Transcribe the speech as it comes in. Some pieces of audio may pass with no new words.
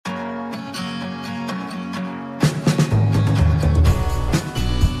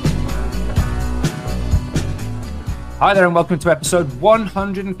Hi there and welcome to episode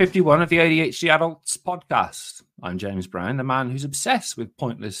 151 of the ADHD Adults podcast. I'm James Brown, the man who's obsessed with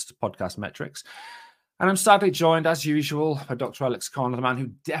pointless podcast metrics. And I'm sadly joined, as usual, by Dr. Alex Connor, the man who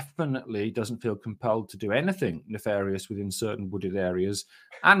definitely doesn't feel compelled to do anything nefarious within certain wooded areas,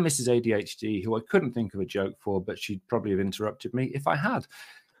 and Mrs. ADHD, who I couldn't think of a joke for, but she'd probably have interrupted me if I had.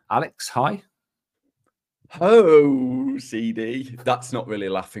 Alex, hi. Oh, CD. That's not really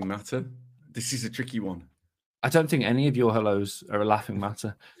a laughing matter. This is a tricky one. I don't think any of your hellos are a laughing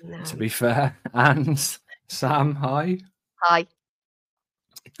matter, to be fair. And Sam, hi. Hi.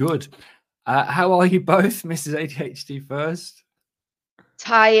 Good. How are you both, Mrs. ADHD first?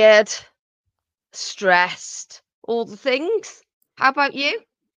 Tired, stressed, all the things. How about you?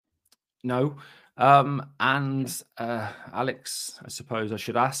 No. And Alex, I suppose I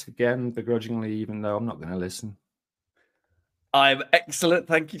should ask again, begrudgingly, even though I'm not going to listen. I'm excellent.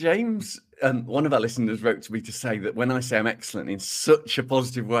 Thank you, James. One of our listeners wrote to me to say that when I say I'm excellent in such a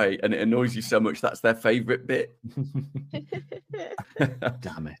positive way and it annoys you so much, that's their favourite bit.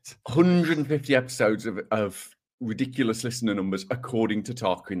 Damn it. 150 episodes of ridiculous listener numbers, according to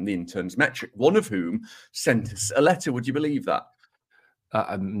Tarquin, the intern's metric, one of whom sent us a letter. Would you believe that?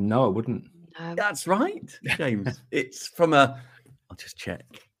 No, I wouldn't. No. That's right, James. It's from I'll just check.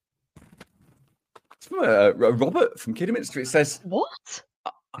 It's from Robert from Kidderminster. It says, What?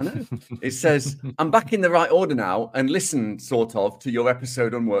 I know. It says, I'm back in the right order now and listened, sort of, to your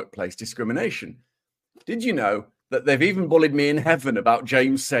episode on workplace discrimination. Did you know that they've even bullied me in heaven about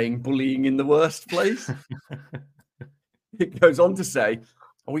James saying bullying in the worst place? It goes on to say,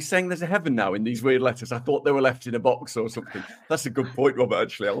 are we saying there's a heaven now in these weird letters? I thought they were left in a box or something. That's a good point, Robert,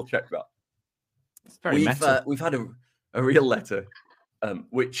 actually. I'll check that. It's very meta. We've had a real letter,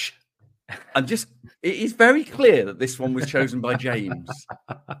 which... it is very clear that this one was chosen by James.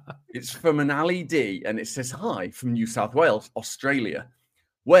 It's from an Ali D, and it says, hi, from New South Wales, Australia,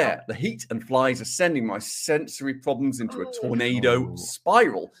 where the heat and flies are sending my sensory problems into a tornado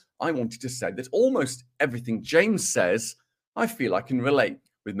spiral. I wanted to say that almost everything James says, I feel I can relate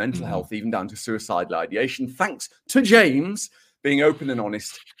with mental health, even down to suicidal ideation. Thanks to James being open and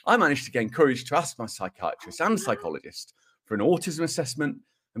honest, I managed to gain courage to ask my psychiatrist and psychologist for an autism assessment.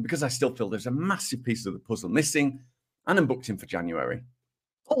 And because I still feel there's a massive piece of the puzzle missing, and I'm booked in for January.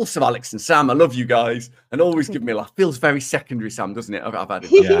 Also, Alex and Sam, I love you guys, and always give me a laugh. Feels very secondary, Sam, doesn't it? I've had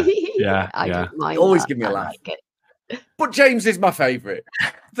it. Yeah. I don't mind always that. give me a I laugh. like it. But James is my favourite.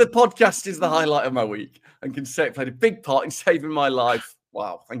 The podcast is the highlight of my week, and can say it played a big part in saving my life.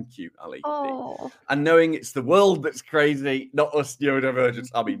 Wow, thank you, Ali. Oh. And knowing it's the world that's crazy, not us neurodivergents.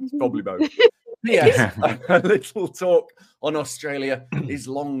 I mean, it's probably both. Yes, a little talk on Australia is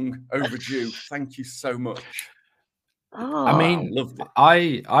long overdue. Thank you so much. Oh. I mean, loved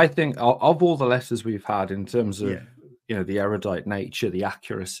it. I think of all the letters we've had in terms of the erudite nature, the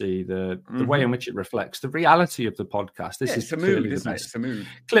accuracy, the way in which it reflects the reality of the podcast. This is clearly the best. It's a mood.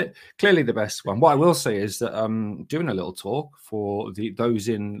 Clearly the best one. What I will say is that doing a little talk for those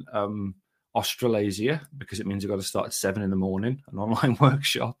in Australasia, because it means you've got to start at 7 a.m, an online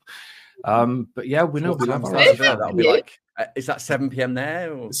workshop. But yeah, we know we love that. That'll be like, is that 7 p.m.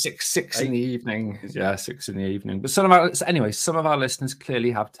 there? Or 6 in the evening? Yeah, 6 in the evening. But some of our listeners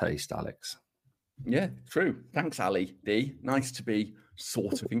clearly have taste, Alex. Yeah, true. Thanks, Ali D. Nice to be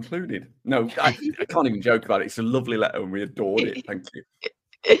sort of included. No, I can't even joke about it. It's a lovely letter and we adored it. Thank you.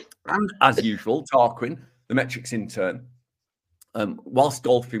 And as usual, Tarquin, the metrics intern, whilst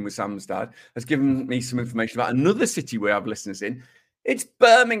golfing with Sam's dad, has given me some information about another city we have listeners in. It's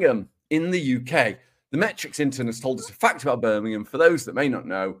Birmingham in the UK. The metrics intern has told us a fact about Birmingham. For those that may not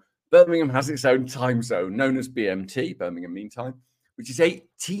know, Birmingham has its own time zone known as BMT, Birmingham Mean Time, which is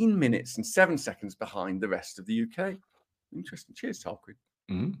 18 minutes and 7 seconds behind the rest of the UK. Interesting. Cheers, Tarquin.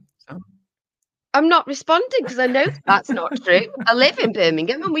 Sam? I'm not responding because I know that's not true. I live in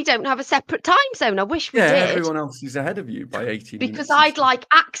Birmingham and we don't have a separate time zone. I wish we did. Everyone else is ahead of you by 18 minutes. Because I'd like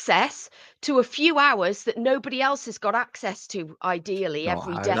access to a few hours that nobody else has got access to, ideally,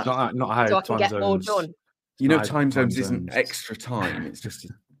 every day. Not how so I can get more done. You know, time zones isn't extra time. It's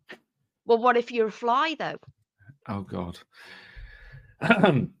just... Well, what if you're a fly, though? Oh, God.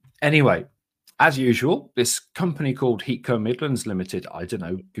 Anyway, as usual, this company called Heatco Midlands Limited, I don't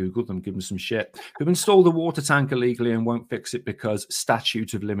know, Google them, give them some shit, who've installed a water tank illegally and won't fix it because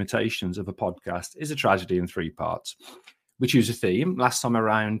statute of limitations of a podcast is a tragedy in 3 parts. We choose a theme. Last time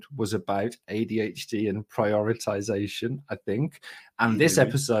around was about ADHD and prioritization, I think. And this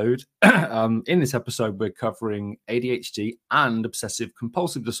episode, in this episode, we're covering ADHD and Obsessive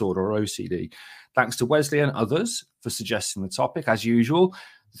Compulsive Disorder, or OCD. Thanks to Wesley and others for suggesting the topic. As usual,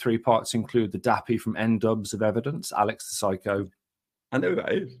 The 3 parts include the Dappy from N-Dubs of Evidence, Alex the Psycho, I know who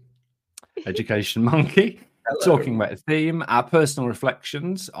that is. Education Monkey, Hello. talking about a theme, our personal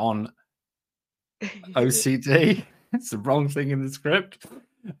reflections on OCD. It's the wrong thing in the script.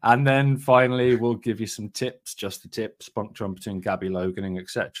 And then finally, we'll give you some tips, just the tips, spunk trumpeting, Gabby Loganing,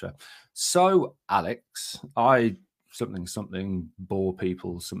 etc. So, Alex, something bore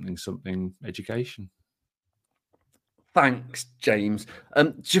people, something education. Thanks, James.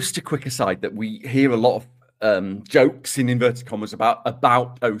 Just a quick aside that we hear a lot of jokes in inverted commas about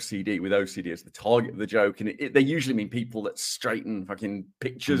OCD, with OCD as the target of the joke, and they usually mean people that straighten fucking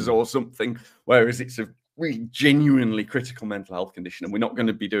pictures or something, whereas it's a really genuinely critical mental health condition, and we're not going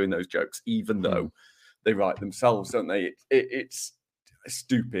to be doing those jokes, even though they write themselves, don't they? It's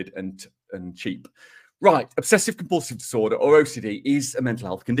stupid and cheap. Right, obsessive compulsive disorder, or OCD, is a mental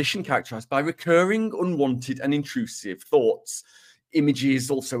health condition characterized by recurring, unwanted, and intrusive thoughts,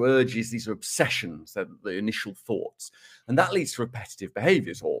 images, also urges. These are obsessions, they're the initial thoughts. And that leads to repetitive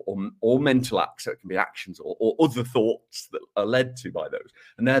behaviors or mental acts. So it can be actions or other thoughts that are led to by those.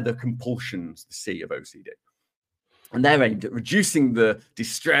 And they're the compulsions, the C of OCD. And they're aimed at reducing the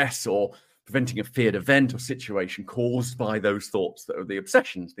distress or preventing a feared event or situation caused by those thoughts that are the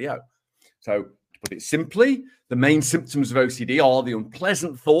obsessions, the O. So, to put it simply, the main symptoms of OCD are the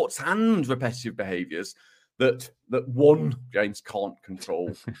unpleasant thoughts and repetitive behaviors that one, James, can't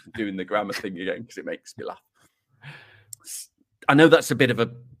control. Doing the grammar thing again because it makes me laugh. I know that's a bit of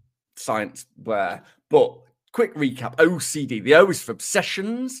a science where, but quick recap. OCD, the O is for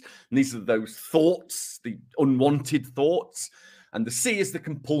obsessions, and these are those thoughts, the unwanted thoughts, and the C is the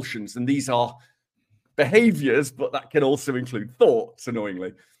compulsions, and these are behaviors, but that can also include thoughts,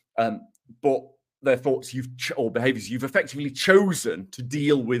 annoyingly. But they're thoughts or behaviors you've effectively chosen to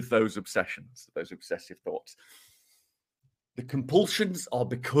deal with those obsessions, those obsessive thoughts. The compulsions are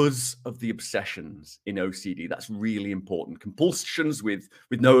because of the obsessions in OCD. That's really important. Compulsions with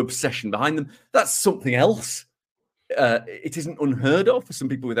no obsession behind them, that's something else. It isn't unheard of for some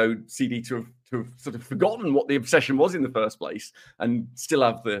people with OCD to have sort of forgotten what the obsession was in the first place and still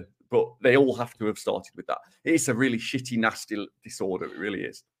have but they all have to have started with that. It's a really shitty, nasty disorder. It really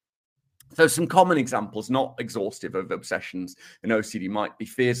is. So some common examples, not exhaustive, of obsessions in OCD might be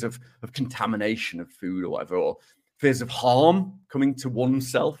fears of contamination of food or whatever, or fears of harm coming to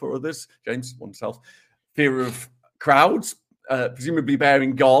oneself or others. James, oneself. Fear of crowds, presumably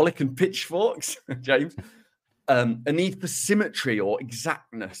bearing garlic and pitchforks. James. A need for symmetry or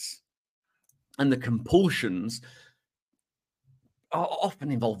exactness. And the compulsions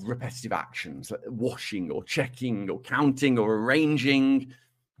often involve repetitive actions, like washing or checking or counting or arranging.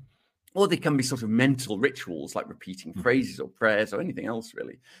 Or they can be sort of mental rituals like repeating phrases or prayers or anything else,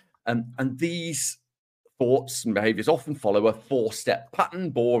 really. And these thoughts and behaviors often follow a 4-step pattern,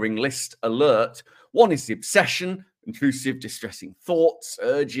 boring list, alert. 1 is the obsession, intrusive, distressing thoughts,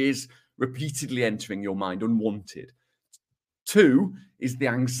 urges, repeatedly entering your mind, unwanted. 2 is the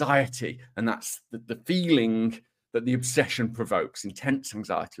anxiety, and that's the feeling that the obsession provokes, intense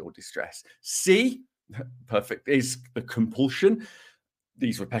anxiety or distress. C, perfect, is the compulsion.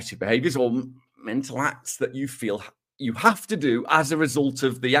 These repetitive behaviors or mental acts that you feel you have to do as a result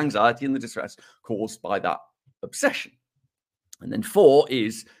of the anxiety and the distress caused by that obsession. And then 4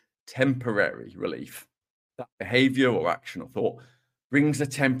 is temporary relief. That behavior or action or thought brings a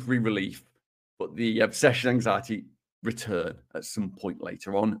temporary relief, but the obsession, anxiety return at some point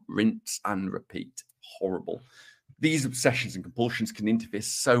later on. Rinse and repeat. Horrible. These obsessions and compulsions can interfere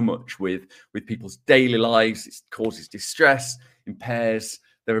so much with people's daily lives. It causes distress, impairs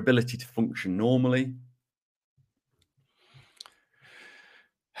their ability to function normally.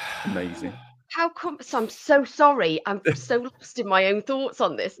 Amazing. How come? So I'm so sorry. I'm so lost in my own thoughts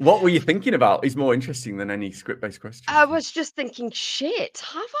on this. What were you thinking about? Is more interesting than any script-based question. I was just thinking, shit,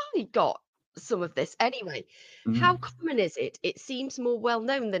 have I got some of this? Anyway, how common is it? It seems more well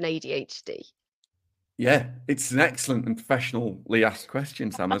known than ADHD. Yeah, it's an excellent and professionally asked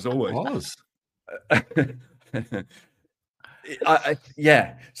question, Sam, as always.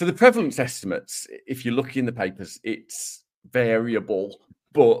 Yeah. So the prevalence estimates, if you look in the papers, it's variable,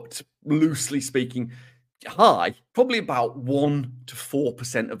 but loosely speaking, high. Probably about 1 to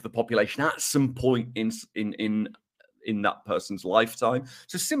 4% of the population at some point in that person's lifetime.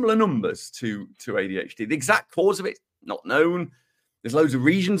 So similar numbers to ADHD. The exact cause of it, not known. There's loads of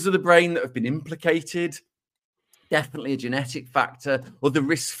regions of the brain that have been implicated. Definitely a genetic factor. Other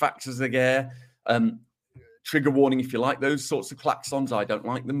risk factors there. Trigger warning if you like those sorts of klaxons. I don't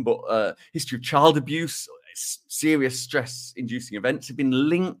like them. But history of child abuse, serious stress-inducing events have been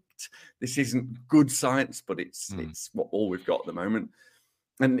linked. This isn't good science, but it's what all we've got at the moment.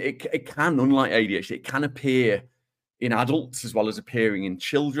 And it can, unlike ADHD, it can appear in adults as well as appearing in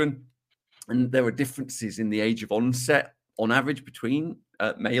children. And there are differences in the age of onset, on average, between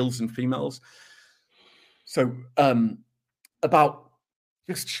males and females. So about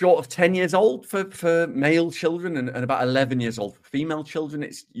just short of 10 years old for male children and about 11 years old for female children,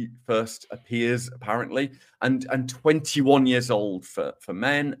 it first appears, apparently, and 21 years old for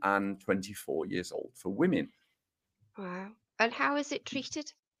men and 24 years old for women. Wow. And how is it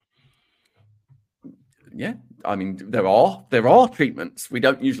treated? Yeah, I mean, there are treatments. We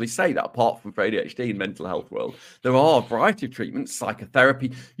don't usually say that, apart from for ADHD in mental health world. There are a variety of treatments,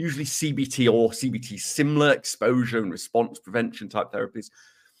 psychotherapy, usually CBT or CBT similar, exposure and response prevention type therapies.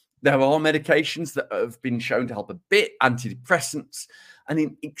 There are medications that have been shown to help a bit, antidepressants, and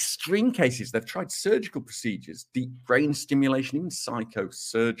in extreme cases, they've tried surgical procedures, deep brain stimulation, even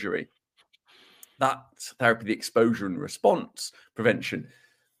psychosurgery. That therapy, the exposure and response prevention,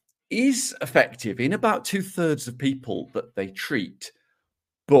 is effective in about 2/3 of people that they treat,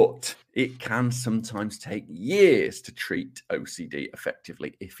 but it can sometimes take years to treat OCD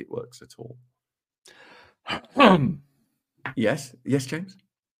effectively if it works at all. Yes, James.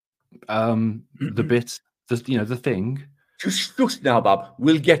 The bit, the thing. Just now, Bob.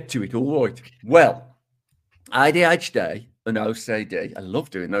 We'll get to it. All right. Well, ADHD and OCD, I love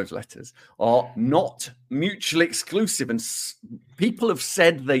doing those letters, are not mutually exclusive. And people have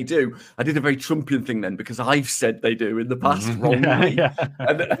said they do. I did a very Trumpian thing then because I've said they do in the past wrongly. Yeah.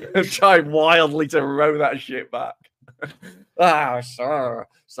 And I've tried wildly to row that shit back.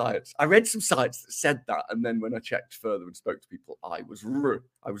 Science. I read some sites that said that. And then when I checked further and spoke to people, I was wrong.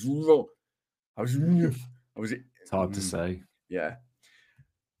 It's hard to say. Yeah.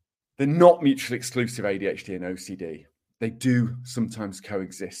 They're not mutually exclusive, ADHD and OCD. They do sometimes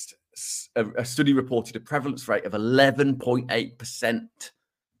coexist. A study reported a prevalence rate of 11.8%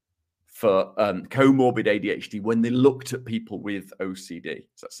 for comorbid ADHD when they looked at people with OCD.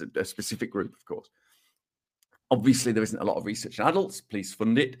 So that's a specific group, of course. Obviously, there isn't a lot of research in adults. Please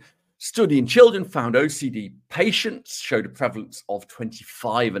fund it. Study in children found OCD patients showed a prevalence of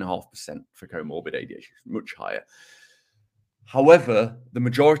 25.5% for comorbid ADHD, much higher. However, the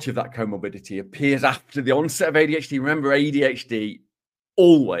majority of that comorbidity appears after the onset of ADHD. Remember, ADHD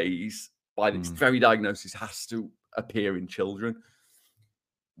always, by its very diagnosis, has to appear in children.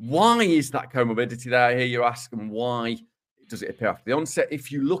 Why is that comorbidity there? I hear you ask, and why does it appear after the onset?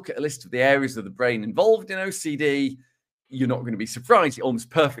 If you look at a list of the areas of the brain involved in OCD, you're not going to be surprised. It almost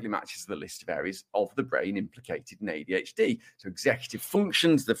perfectly matches the list of areas of the brain implicated in ADHD. So executive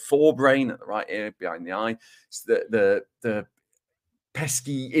functions, the forebrain at the right ear, behind the eye, the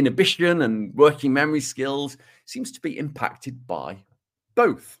pesky inhibition and working memory skills seems to be impacted by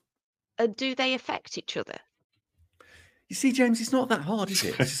both. Do they affect each other? You see, James, it's not that hard, is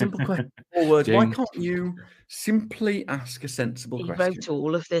it? It's a simple question. 4 words. Why can't you simply ask a sensible question? He wrote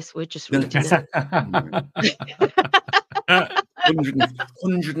all of this. We're just reading it.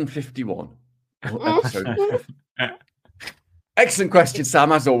 151. Excellent question,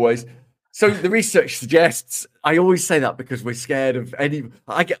 Sam, as always. So the research suggests, I always say that because we're scared of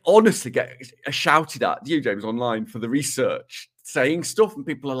I honestly get shouted at, you, James, online for the research saying stuff, and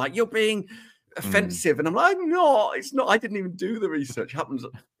people are like, you're being offensive. And I'm like, no, it's not. I didn't even do the research. It happens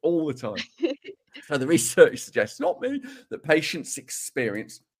all the time. So the research suggests, not me, that patients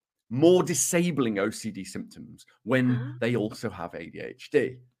experience more disabling OCD symptoms when they also have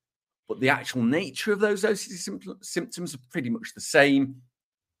ADHD. But the actual nature of those OCD symptoms are pretty much the same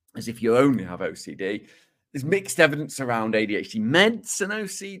as if you only have OCD. There's mixed evidence around ADHD meds and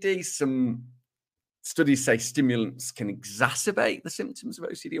OCD. Some studies say stimulants can exacerbate the symptoms of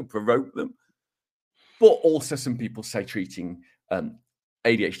OCD or provoke them. But also some people say treating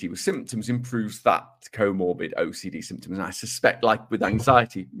ADHD with symptoms improves that comorbid OCD symptoms. And I suspect, like with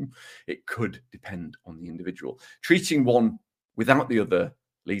anxiety, it could depend on the individual. Treating one without the other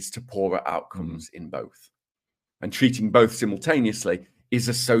leads to poorer outcomes in both. And treating both simultaneously is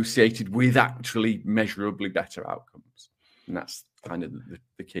associated with actually measurably better outcomes. And that's kind of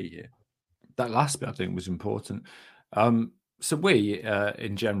the key here. That last bit, I think, was important. So we,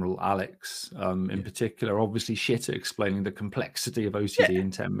 in general, Alex, in particular, obviously shit at explaining the complexity of OCD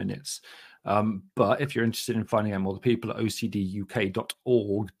in 10 minutes. But if you're interested in finding out more, the people at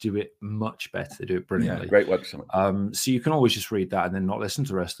ocduk.org do it much better. They do it brilliantly. Yeah, great website. So you can always just read that and then not listen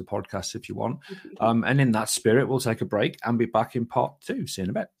to the rest of the podcast if you want. And in that spirit, we'll take a break and be back in part 2. See you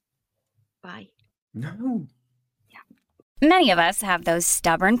in a bit. Bye. No. Many of us have those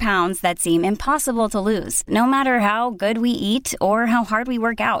stubborn pounds that seem impossible to lose, no matter how good we eat or how hard we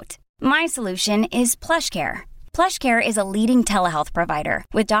work out. My solution is PlushCare. PlushCare is a leading telehealth provider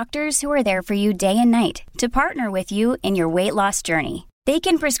with doctors who are there for you day and night to partner with you in your weight loss journey. They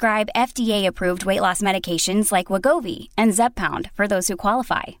can prescribe FDA-approved weight loss medications like Wegovy and Zepbound for those who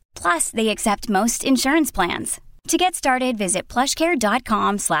qualify. Plus, they accept most insurance plans. To get started, visit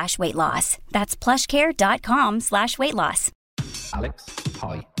plushcare.com/weightloss. That's plushcare.com/weightloss. Alex,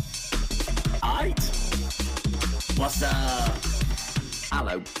 hi. Aight. What's up?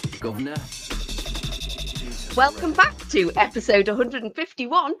 Hello, Governor. Welcome back to episode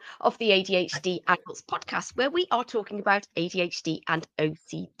 151 of the ADHD Adults podcast, where we are talking about ADHD and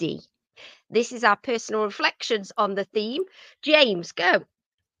OCD. This is our personal reflections on the theme. James, go.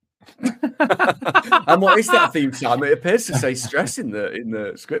 And what is that theme, Sam? It appears to say stress in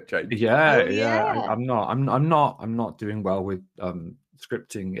the script, James. Yeah. I'm not doing well with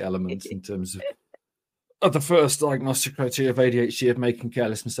scripting elements in terms of the first diagnostic criteria of ADHD of making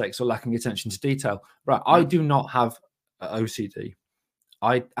careless mistakes or lacking attention to detail. Right, I do not have OCD.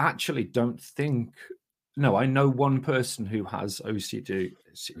 I actually don't think. No, I know one person who has OCD.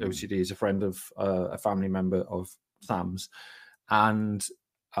 OCD is a friend of a family member of Sam's, and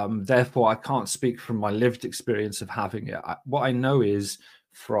therefore I can't speak from my lived experience of having it. What I know is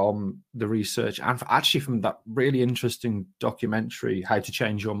from the research and actually from that really interesting documentary, How to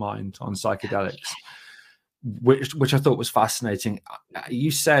Change Your Mind on Psychedelics, which I thought was fascinating. You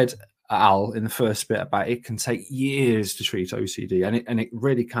said, Al, in the first bit about it can take years to treat OCD, and it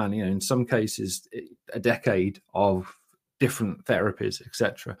really can. In some cases, a decade of different therapies,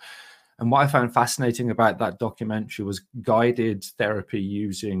 etc. And what I found fascinating about that documentary was guided therapy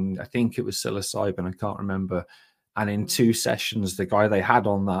using, I think it was psilocybin, I can't remember. And in 2 sessions, the guy they had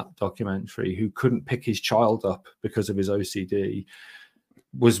on that documentary who couldn't pick his child up because of his OCD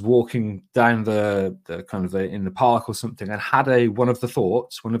was walking down the in the park or something and had one of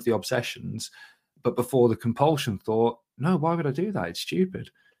the obsessions, but before the compulsion thought, no, why would I do that? It's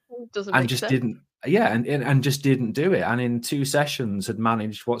stupid. Doesn't and make just sense. didn't. Yeah, and just didn't do it. And in 2 sessions had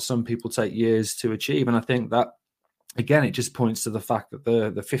managed what some people take years to achieve. And I think that, again, it just points to the fact that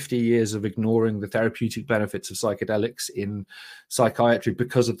the 50 years of ignoring the therapeutic benefits of psychedelics in psychiatry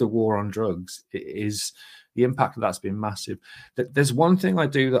because of the war on drugs is the impact of that's been massive. There's one thing I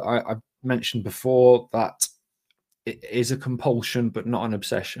do that I've mentioned before, that it is a compulsion but not an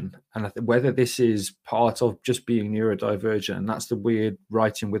obsession. And whether this is part of just being neurodivergent, and that's the weird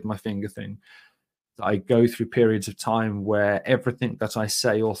writing with my finger thing. I go through periods of time where everything that I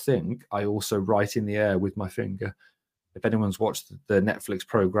say or think, I also write in the air with my finger. If anyone's watched the Netflix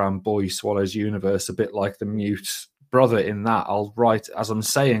program Boy Swallows Universe, a bit like the mute brother in that, I'll write as I'm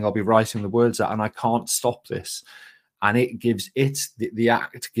saying, I'll be writing the words out, and I can't stop this. And it gives the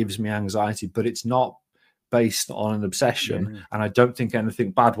act gives me anxiety, but it's not based on an obsession. And I don't think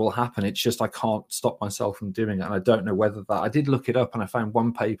anything bad will happen. It's just I can't stop myself from doing it. And I don't know whether that, I did look it up, and I found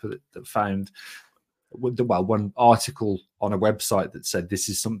one paper that found, well, one article on a website that said this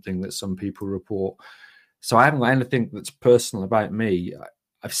is something that some people report. So I haven't got anything that's personal about me.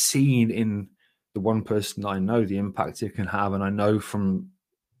 I've seen in the one person I know the impact it can have, and I know from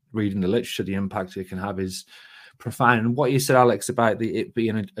reading the literature the impact it can have is profound. And what you said, Alex, about it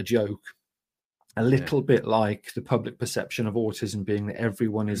being a joke, a little bit like the public perception of autism being that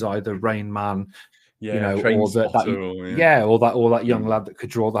everyone is either Rain Man, or that young lad that could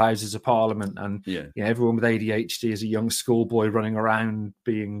draw the Houses of Parliament, and everyone with ADHD is a young schoolboy running around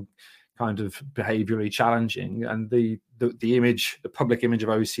being kind of behaviorally challenging. And the image, the public image of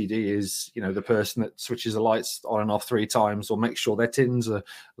OCD is, the person that switches the lights on and off 3 times or makes sure their tins are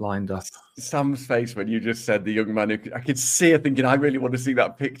lined up. Sam's face when you just said the young man, I could see it thinking, I really want to see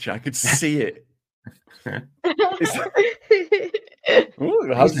that picture. I could see it. I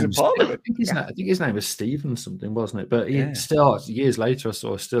think his name was Stephen something, wasn't it? But he still, years later, I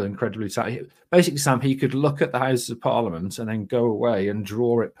saw still incredibly talented. Basically, Sam, he could look at the Houses of Parliament and then go away and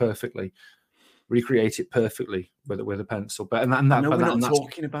draw it perfectly, recreate it perfectly with a pencil. But we're not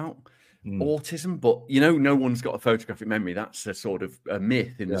talking about autism, but no one's got a photographic memory. That's a sort of a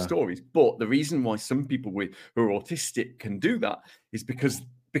myth in the stories. But the reason why some people who are autistic can do that is because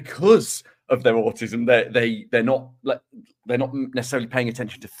of their autism, they're not necessarily paying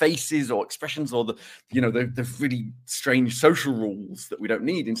attention to faces or expressions or the really strange social rules that we don't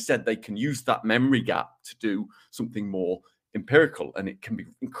need. Instead, they can use that memory gap to do something more empirical, and it can be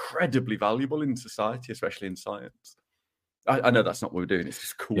incredibly valuable in society, especially in science. I know that's not what we're doing. It's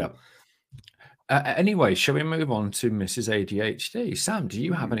just cool. Yeah. Anyway, shall we move on to Mrs. ADHD? Sam, do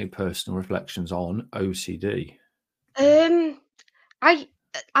you have any personal reflections on OCD?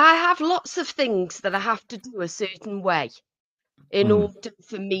 I have lots of things that I have to do a certain way in order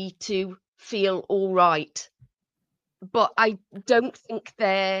for me to feel all right but I don't think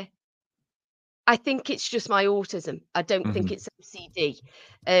they're. I think it's just my autism. I don't think it's OCD.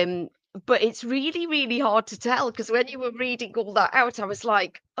 But it's really, really hard to tell because when you were reading all that out, I was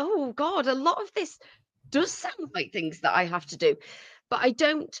like, oh God, a lot of this does sound like things that I have to do. But I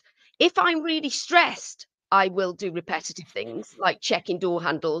don't, if I'm really stressed, I will do repetitive things like checking door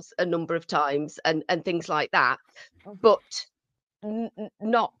handles a number of times and things like that. But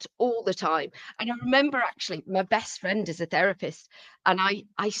not all the time. And I remember actually my best friend is a therapist, and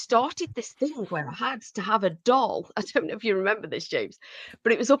I started this thing where I had to have a doll. I don't know if you remember this, James,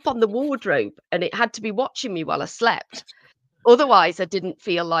 but it was up on the wardrobe and it had to be watching me while I slept. Otherwise, I didn't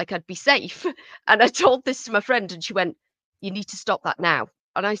feel like I'd be safe. And I told this to my friend, and she went, "You need to stop that now."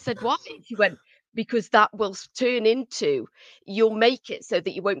 And I said, "Why?" She went, "Because that will turn into, you'll make it so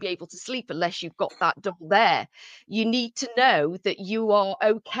that you won't be able to sleep unless you've got that doll there. You need to know that you are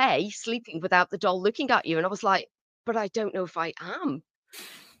okay sleeping without the doll looking at you." And I was like, "But I don't know if I am."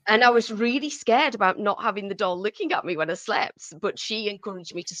 And I was really scared about not having the doll looking at me when I slept, but she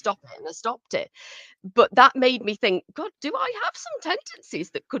encouraged me to stop it and I stopped it. But that made me think, God, do I have some tendencies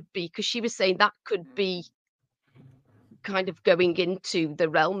that could be? Because she was saying that could be kind of going into the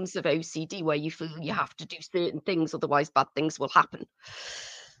realms of OCD where you feel you have to do certain things, otherwise bad things will happen.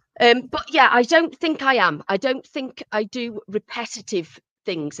 But yeah, I don't think I am. I don't think I do repetitive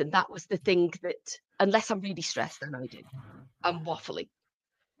things. And that was the thing that, unless I'm really stressed, then I do. I'm waffling.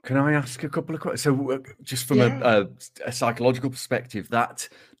 Can I ask a couple of questions? So, just from Yeah. a psychological perspective, that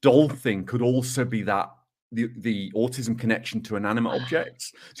doll thing could also be that the autism connection to inanimate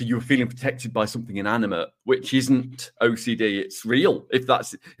objects. So you were feeling protected by something inanimate, which isn't OCD; it's real. If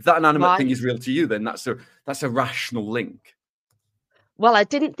that inanimate thing is real to you, then that's a rational link. Well, I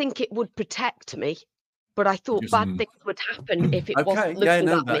didn't think it would protect me, but I thought Just- bad things would happen if it wasn't looking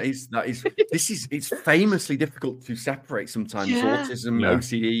at me. It's famously difficult to separate sometimes autism,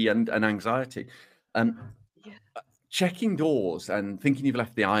 OCD, and anxiety. Checking doors and thinking you've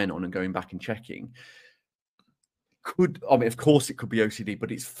left the iron on and going back and checking of course it could be OCD,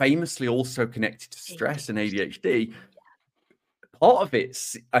 but it's famously also connected to stress and ADHD. Part of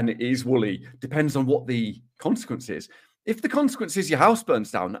it, and it is woolly, depends on what the consequence is. If the consequence is your house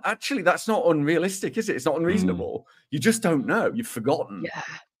burns down, actually that's not unrealistic, is it? It's not unreasonable. You just don't know. You've forgotten. Yeah.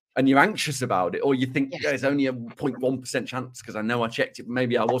 And you're anxious about it, or you think Yes. there's only a 0.1% chance because I know I checked it.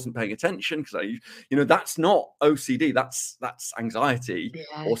 Maybe I wasn't paying attention because that's not OCD. That's anxiety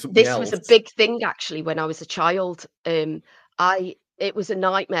or something else. This was a big thing actually when I was a child. It was a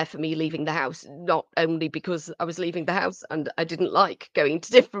nightmare for me leaving the house, not only because I was leaving the house and I didn't like going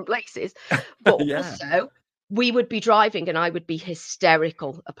to different places, but also we would be driving and I would be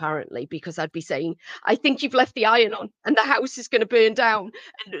hysterical, apparently, because I'd be saying, "I think you've left the iron on and the house is going to burn down.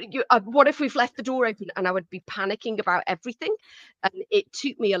 And what if we've left the door open?" And I would be panicking about everything. And it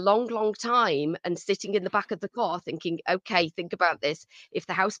took me a long, long time and sitting in the back of the car thinking, okay, think about this. If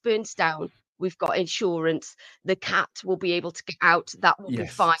the house burns down, we've got insurance. The cat will be able to get out. That will be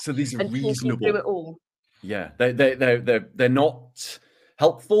fine. So these are and reasonable. through it all. Yeah, they're not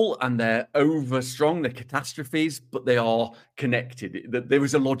helpful and they're over strong. They're catastrophes, but they are connected. There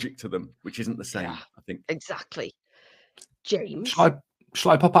is a logic to them, which isn't the same. I think exactly. James,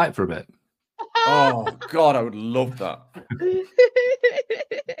 shall I pop out for a bit? Oh God, I would love that.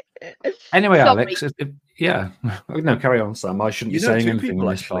 Anyway, Alex, no, carry on, Sam. I shouldn't be saying anything on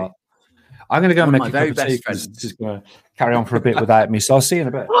this part. I'm going to go and make a cup of tea because this is going to carry on for a bit without me. So I'll see you in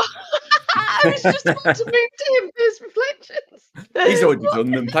a bit. I was just about to move to him for his reflections. He's already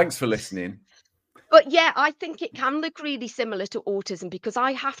done them. Thanks for listening. But yeah, I think it can look really similar to autism because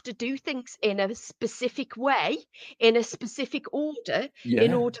I have to do things in a specific way, in a specific order,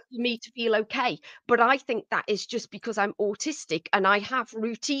 in order for me to feel okay. But I think that is just because I'm autistic and I have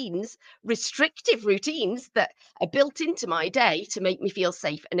routines, restrictive routines that are built into my day to make me feel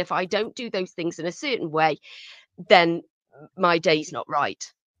safe. And if I don't do those things in a certain way, then my day's not right.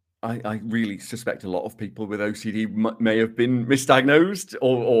 I really suspect a lot of people with OCD may have been misdiagnosed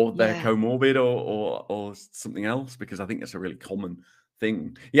or they're comorbid or something else, because I think that's a really common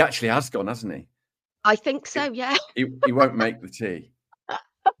thing. He actually has gone, hasn't he? I think so, yeah. He won't make the tea.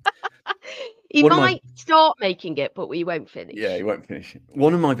 He might start making it, but we won't finish. Yeah, he won't finish it.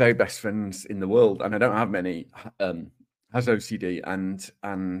 One of my very best friends in the world, and I don't have many, has OCD.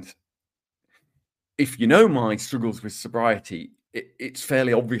 And if you know my struggles with sobriety, it's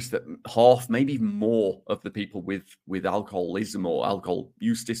fairly obvious that half, maybe even more, of the people with alcoholism or alcohol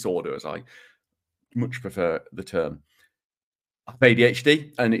use disorder, as I much prefer the term, have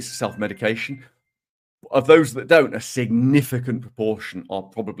ADHD, and it's self-medication. Of those that don't, a significant proportion are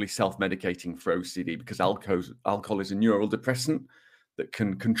probably self-medicating for OCD because alcohol is a neurodepressant that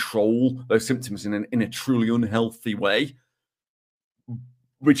can control those symptoms in a truly unhealthy way,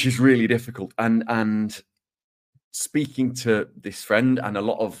 which is really difficult. And speaking to this friend and a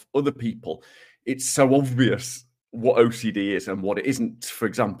lot of other people, it's so obvious what OCD is and what it isn't. For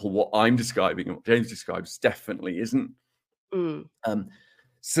example, what I'm describing and what James describes definitely isn't.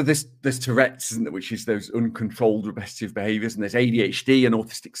 So there's Tourette's, isn't there, which is those uncontrolled repetitive behaviors, and there's ADHD and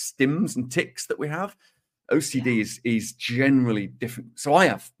autistic stims and tics that we have. OCD is generally different. So I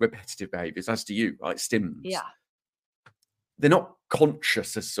have repetitive behaviors, as do you, like stims. Yeah. They're not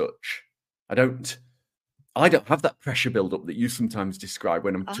conscious as such. I don't have that pressure buildup that you sometimes describe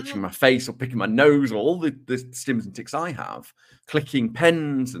when I'm touching my face or picking my nose, or all the stims and tics I have, clicking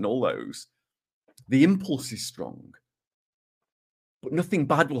pens and all those. The impulse is strong, but nothing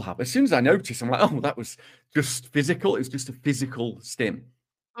bad will happen. As soon as I notice, I'm like, oh, that was just physical. It was just a physical stim.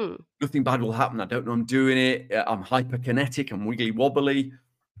 Nothing bad will happen. I don't know I'm doing it. I'm hyperkinetic. I'm wiggly wobbly.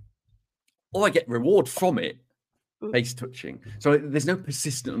 Or I get reward from it, face touching. So there's no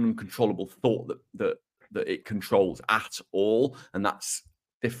persistent and uncontrollable thought that it controls at all. And that's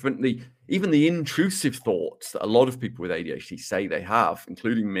different. Even the intrusive thoughts that a lot of people with ADHD say they have,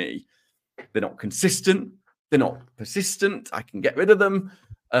 including me, they're not consistent. They're not persistent. I can get rid of them.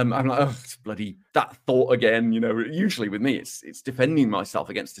 I'm like, oh, it's bloody that thought again. Usually with me, it's defending myself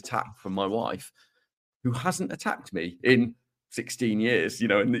against attack from my wife, who hasn't attacked me in 16 years.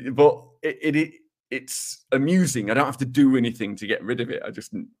 But it's amusing. I don't have to do anything to get rid of it. I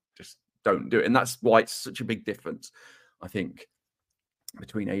just don't do it, and that's why it's such a big difference, I think,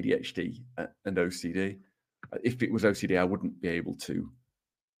 between ADHD and OCD. If it was OCD, I wouldn't be able to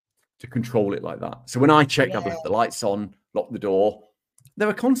control it like that. So when I check, I've left the lights on, locked the door. There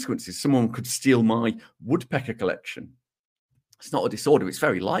are consequences. Someone could steal my woodpecker collection. It's not a disorder. It's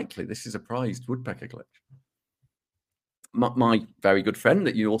very likely. This is a prized woodpecker collection. My very good friend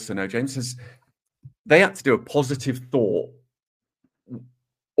that you also know, James, says they had to do a positive thought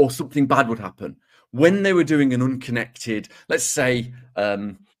or something bad would happen when they were doing an unconnected, let's say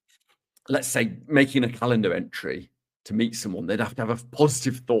making a calendar entry to meet someone. They'd have to have a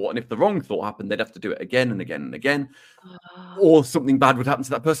positive thought, and if the wrong thought happened, they'd have to do it again and again and again. Or something bad would happen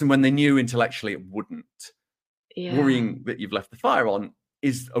to that person when they knew intellectually it wouldn't. Worrying that you've left the fire on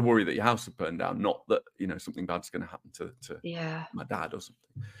is a worry that your house will burn down, not that something bad's going to happen to my dad or something.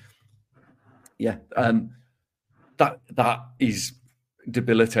 That is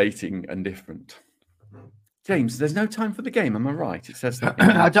debilitating and different. James, there's no time for the game. Am I right? It says that.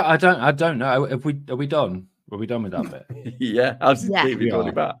 I don't know. Are we done? Are we done with that bit? Yeah. How's the TV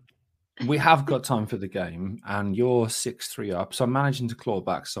calling back? We have got time for the game, and you're 6-3 up. So I'm managing to claw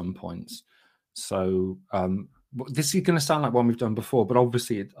back some points. So this is going to sound like one we've done before, but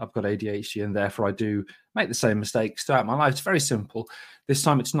obviously I've got ADHD, and therefore I do make the same mistakes throughout my life. It's very simple. This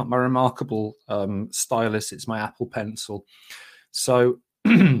time it's not my remarkable stylus; it's my Apple Pencil. So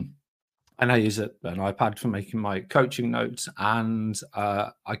and I use an iPad for making my coaching notes, and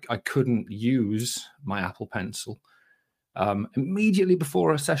I couldn't use my Apple Pencil immediately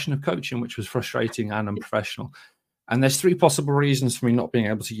before a session of coaching, which was frustrating and unprofessional. And there's 3 possible reasons for me not being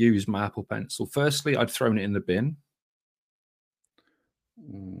able to use my Apple Pencil. Firstly, I'd thrown it in the bin.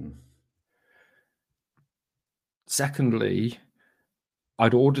 Secondly,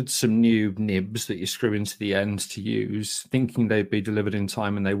 I'd ordered some new nibs that you screw into the ends to use, thinking they'd be delivered in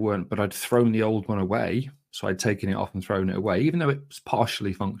time, and they weren't, but I'd thrown the old one away. So I'd taken it off and thrown it away, even though it was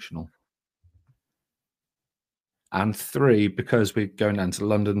partially functional. And 3, because we're going down to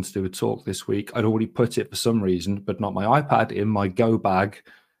London to do a talk this week, I'd already put it for some reason, but not my iPad, in my go bag,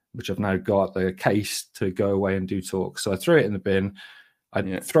 which I've now got the case to go away and do talks. So I threw it in the bin.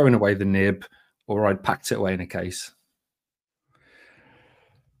 I'd thrown away the nib, or I'd packed it away in a case.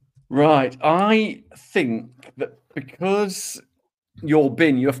 Right. I think that because your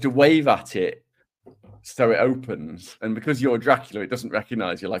bin, you have to wave at it so it opens. And because you're Dracula, it doesn't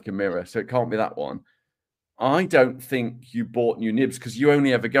recognize you like a mirror. So it can't be that one. I don't think you bought new nibs because you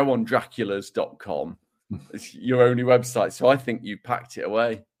only ever go on Draculas.com. It's your only website. So I think you packed it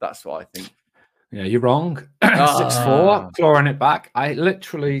away. That's what I think. Yeah, you're wrong. 6-4, clawing it back. I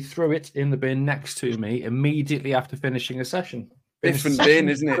literally threw it in the bin next to me immediately after finishing a session. Different bin,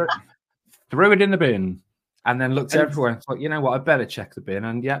 isn't it? Threw it in the bin and then looked everywhere and thought, you know what, I better check the bin.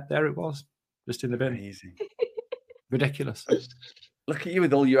 And yeah, there it was, just in the bin. Amazing. Ridiculous. Look at you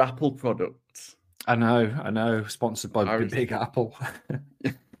with all your Apple products. I know. Sponsored by the Big Apple.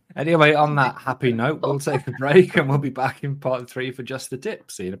 Anyway, on that happy note, we'll take a break and we'll be back in part 3 for Just the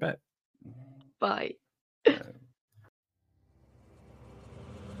Tip. See you in a bit. Bye.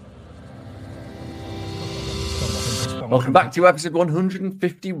 Welcome back to episode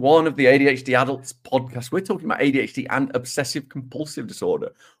 151 of the ADHD Adults podcast. We're talking about ADHD and obsessive compulsive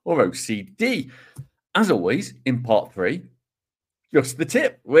disorder, or OCD. As always, in part 3, just the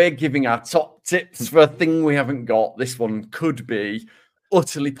tip. We're giving our top tips for a thing we haven't got. This one could be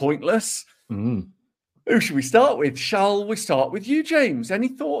utterly pointless. Who should we start with? Shall we start with you, James? Any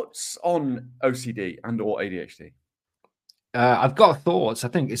thoughts on OCD and or ADHD? I've got thoughts. I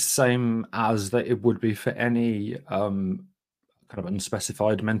think it's the same as that it would be for any kind of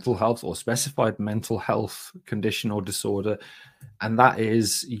unspecified mental health or specified mental health condition or disorder, and that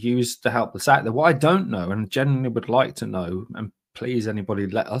is use the help that's out there. What I don't know, and genuinely would like to know, and please anybody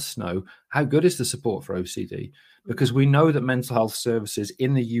let us know, how good is the support for OCD? Because we know that mental health services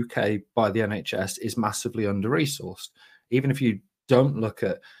in the UK by the NHS is massively under-resourced. Even if you don't look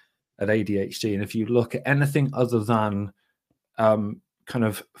at ADHD, and if you look at anything other than kind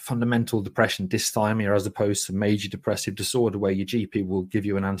of fundamental depression, dysthymia, as opposed to major depressive disorder where your GP will give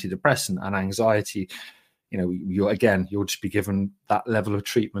you an antidepressant, and anxiety, you'll just be given that level of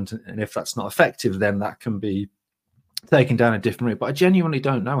treatment. And if that's not effective, then that can be taken down a different route. But I genuinely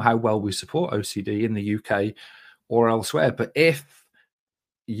don't know how well we support OCD in the UK or elsewhere. But if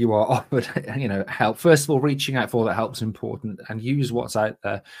you are offered, help, first of all, reaching out for that help's important, and use what's out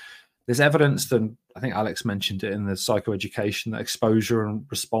there. There's evidence that, I think Alex mentioned it in the psychoeducation, that exposure and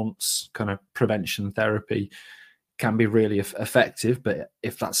response kind of prevention therapy can be really effective. But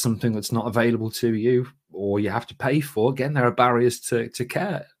if that's something that's not available to you, or you have to pay for, again, there are barriers to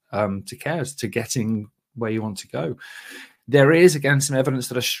care, to getting where you want to go. There is, again, some evidence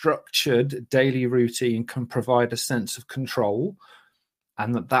that a structured daily routine can provide a sense of control,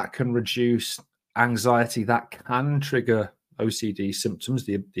 and that can reduce anxiety, that can trigger OCD symptoms,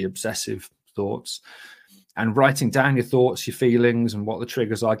 the obsessive thoughts. And writing down your thoughts, your feelings, and what the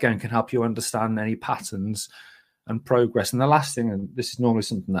triggers are, again, can help you understand any patterns and progress. And the last thing, and this is normally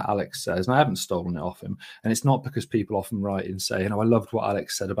something that Alex says, and I haven't stolen it off him, and it's not because people often write and say, I loved what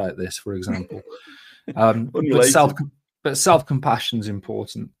Alex said about this, for example. But self-compassion is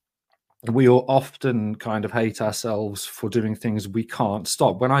important. We all often kind of hate ourselves for doing things we can't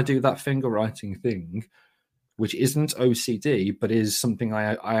stop. When I do that finger writing thing, which isn't OCD, but is something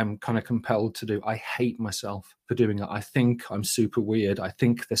I am kind of compelled to do, I hate myself for doing it. I think I'm super weird. I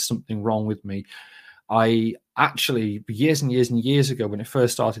think there's something wrong with me. I actually, years and years and years ago, when it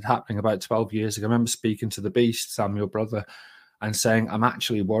first started happening about 12 years ago, I remember speaking to the Beast, Sam, your brother, and saying, I'm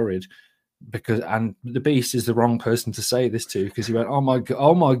actually worried. And the Beast is the wrong person to say this to, because he went, oh my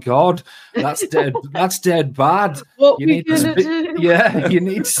god, that's dead bad. What you need to do? Yeah, you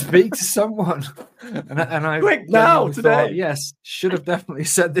need to speak to someone. And I quick now today. Thought, yes, should have definitely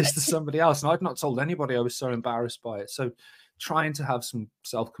said this to somebody else. And I'd not told anybody. I was so embarrassed by it. So trying to have some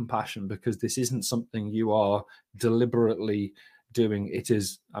self-compassion, because this isn't something you are deliberately doing. It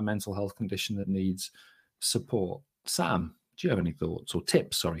is a mental health condition that needs support. Sam, do you have any thoughts or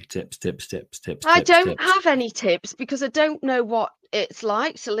tips? Sorry, tips. I don't have any tips, because I don't know what it's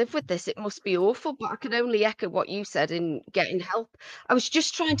like to live with this. It must be awful, but I can only echo what you said in getting help. I was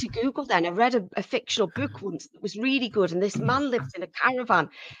just trying to Google then. I read a fictional book once that was really good, and this man lived in a caravan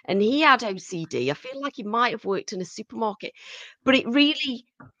and he had OCD. I feel like he might have worked in a supermarket, but it really,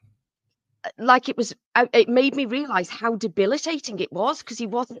 it made me realize how debilitating it was, because he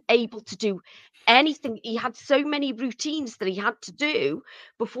wasn't able to do anything. He had so many routines that he had to do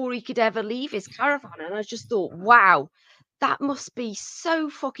before he could ever leave his caravan. And I just thought, wow, that must be so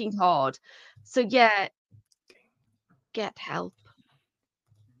fucking hard. So yeah, get help.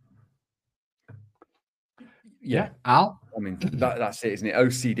 Yeah, Al? I mean, that's it, isn't it?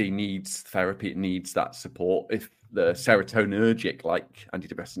 OCD needs therapy. It needs that support. If the serotonergic, like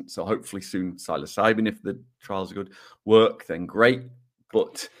antidepressants, or hopefully soon psilocybin, if the trials are good, work, then great.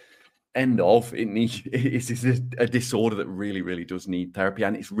 But it is a disorder that really, really does need therapy,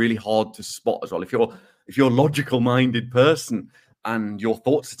 and it's really hard to spot as well. If you're a logical-minded person and your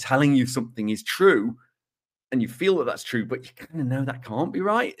thoughts are telling you something is true, and you feel that that's true, but you kind of know that can't be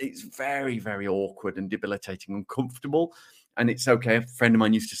right, it's very, very awkward and debilitating, uncomfortable. And it's okay. A friend of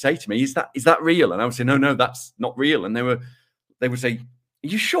mine used to say to me, is that real? And I would say, no, that's not real. And they would say, are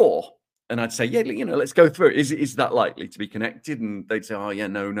you sure? And I'd say, yeah, let's go through it. Is that likely to be connected? And they'd say, oh yeah,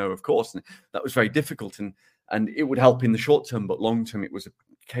 no, of course. And that was very difficult. And it would help in the short term, but long term, it was a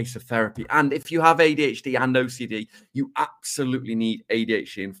case of therapy. And if you have ADHD and OCD, you absolutely need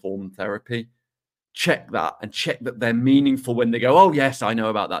ADHD informed therapy. Check that, and check that they're meaningful when they go, oh yes, I know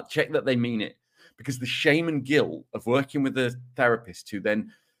about that. Check that they mean it. Because the shame and guilt of working with a therapist who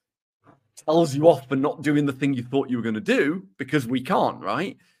then tells you off for not doing the thing you thought you were going to do, because we can't,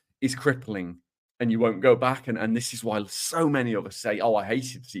 right, is crippling, and you won't go back. And this is why so many of us say, oh, I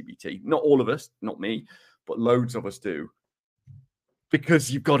hated CBT. Not all of us, not me, but loads of us do.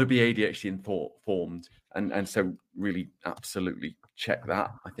 Because you've got to be ADHD informed. And so really, absolutely check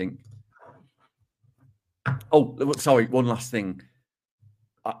that, I think. Oh, sorry, one last thing.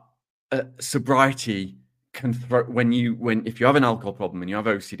 Sobriety can throw, if you have an alcohol problem and you have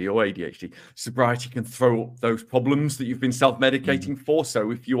OCD or ADHD, sobriety can throw up those problems that you've been self-medicating for.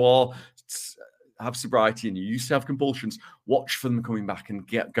 So if you have sobriety and you used to have compulsions, watch for them coming back and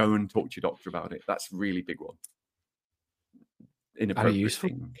go and talk to your doctor about it. That's a really big one. Inappropriate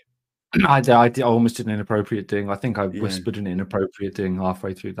thing. I almost did an inappropriate ding. I think I whispered an inappropriate ding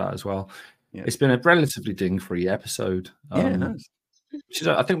halfway through that as well. Yeah. It's been a relatively ding-free episode. I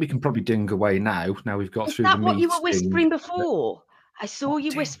think we can probably ding away now. Now we've got through the meat. Is that what you were whispering before? I saw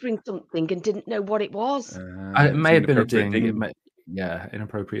you whispering something and didn't know what it was. It may have been a ding.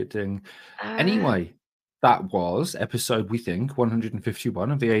 Inappropriate ding. Anyway, that was episode, we think,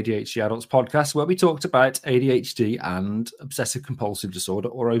 151 of the ADHD Adults podcast, where we talked about ADHD and obsessive compulsive disorder,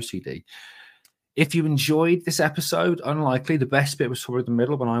 or OCD. If you enjoyed this episode, unlikely, the best bit was toward the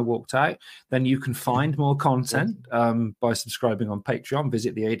middle when I walked out, then you can find more content by subscribing on Patreon.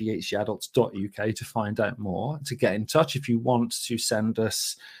 Visit the ADHDadults.uk to find out more, to get in touch if you want to send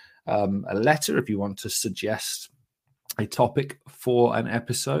us a letter, if you want to suggest a topic for an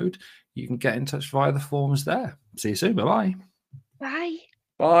episode, you can get in touch via the forms there. See you soon. Bye-bye. Bye.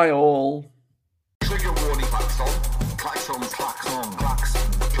 Bye, all. Trigger warning, klaxon, klaxon, klaxon,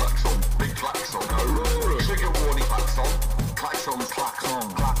 klaxon, klaxon, big klaxon. Trigger warning, klaxon, klaxon, klaxon,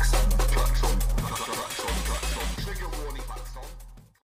 klaxon, klaxon.